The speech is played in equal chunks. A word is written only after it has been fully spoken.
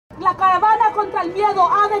la caravana contra el miedo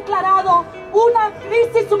ha declarado una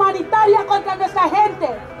crisis humanitaria contra nuestra gente.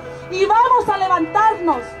 Y vamos a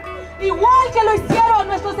levantarnos, igual que lo hicieron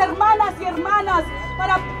nuestras hermanas y hermanas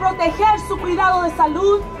para proteger su cuidado de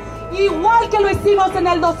salud, igual que lo hicimos en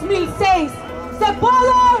el 2006. ¿Se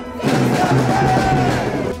puede?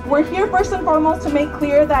 We're here first and foremost to make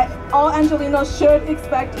clear that all Angelenos should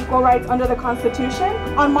expect equal rights under the Constitution.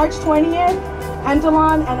 On March 20th,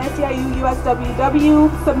 Angelon and SEIU USWW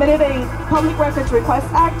submitted a Public Records Request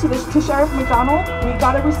Act to Sheriff McDonnell. We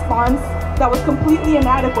got a response that was completely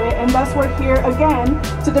inadequate, and thus we're here again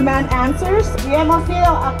to demand answers. Y hemos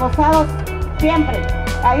sido acosados siempre.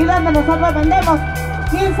 Ahí donde nosotros vendemos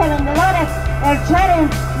 15 vendedores, el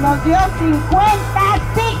sheriff nos dio 50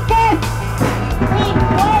 tickets. 50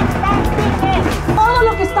 tickets. Todo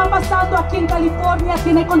lo que está pasando aquí en California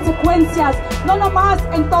tiene consecuencias, no nomás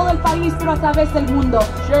en todo el país, pero a través del mundo.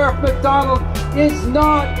 Sheriff McDonnell is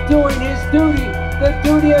not doing his duty. The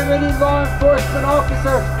duty of any law enforcement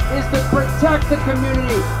officer is to protect the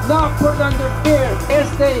community, not put under fear.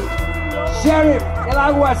 Este sheriff, el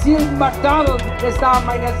alguacil McDonnell, está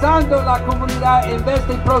amenazando la comunidad en vez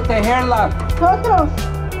de protegerla. Nosotros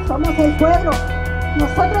somos el pueblo.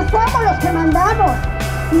 Nosotros somos los que mandamos.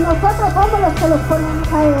 Y nosotros somos los que los ponemos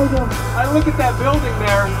a ellos. I look at that building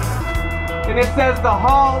there, and it says the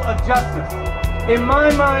Hall of Justice. In my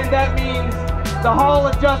mind, that means the Hall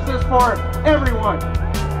of Justice for everyone.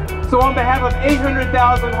 So on behalf of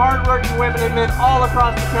 800,000 hardworking women and men all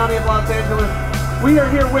across the county of Los Angeles, we are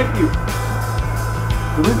here with you.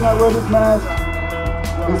 The reason I wear this mask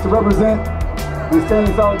is to represent and stand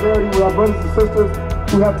in solidarity with our brothers and sisters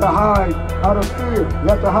who have to hide out of fear.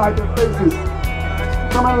 They have to hide their faces.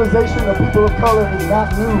 Criminalization of people of color is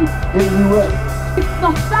not new in the U.S.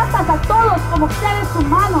 Nos tratas a todos como seres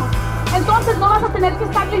humanos. Entonces no vas a tener que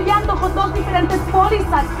estar lidiando con dos diferentes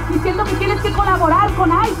pólizas diciendo que tienes que colaborar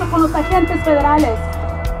con ICE o con los agentes federales.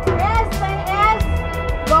 Este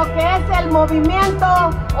es lo que es el movimiento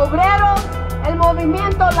obrero, el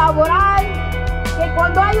movimiento laboral, que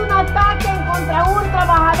cuando hay un ataque contra un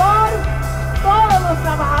trabajador, todos los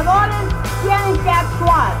trabajadores tienen que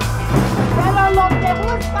actuar. Pero lo que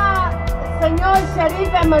busca el señor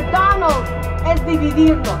Sheriff McDonnell es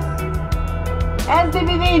dividirnos.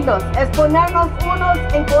 Es ponernos unos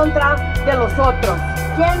en contra de los otros.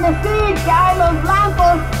 Quieren decir que hay los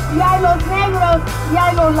blancos y hay los negros y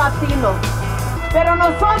hay los latinos. Pero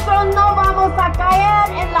nosotros no vamos a caer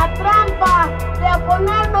en la trampa de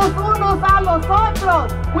oponernos unos a los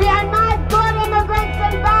otros. We are not good immigrants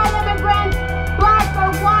and bad immigrants, black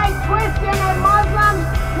or white, Christian or Muslim.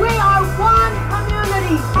 We are one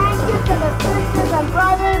community. Thank you to the sisters and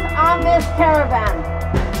brothers on this caravan,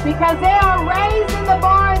 because they are raising the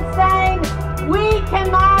bar and saying, we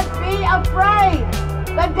cannot be afraid.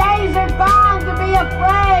 The days are gone to be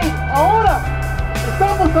afraid. Ahora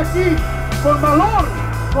estamos aquí con valor,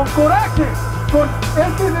 con coraje, con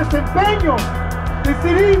este desempeño,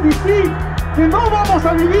 decir que no vamos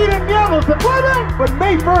a vivir en miedo, ¿se puede? But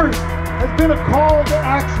May 1st has been a call to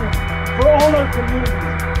action for all our communities,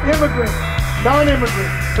 immigrants,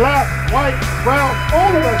 non-immigrants, black, white, brown,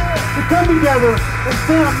 all of us to come together and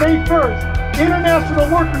say on May 1st, International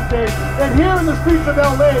Workers' Day, and here in the streets of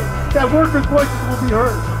LA, that workers' voices will be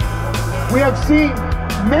heard. We have seen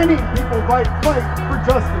many people fight for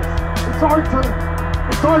justice. It's our turn.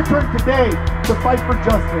 It's our turn today to fight for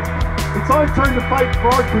justice. It's our turn to fight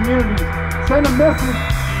for our communities. Send a message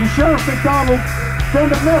to Sheriff McDonnell.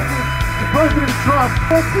 Send a message to President Trump.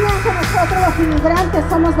 Decían que nosotros los inmigrantes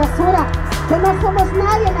somos basura, que no somos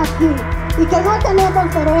nadie aquí y que no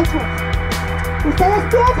tenemos derechos. ¿Ustedes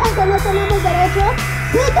piensan que no tenemos derechos?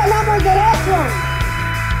 ¡Sí tenemos derechos!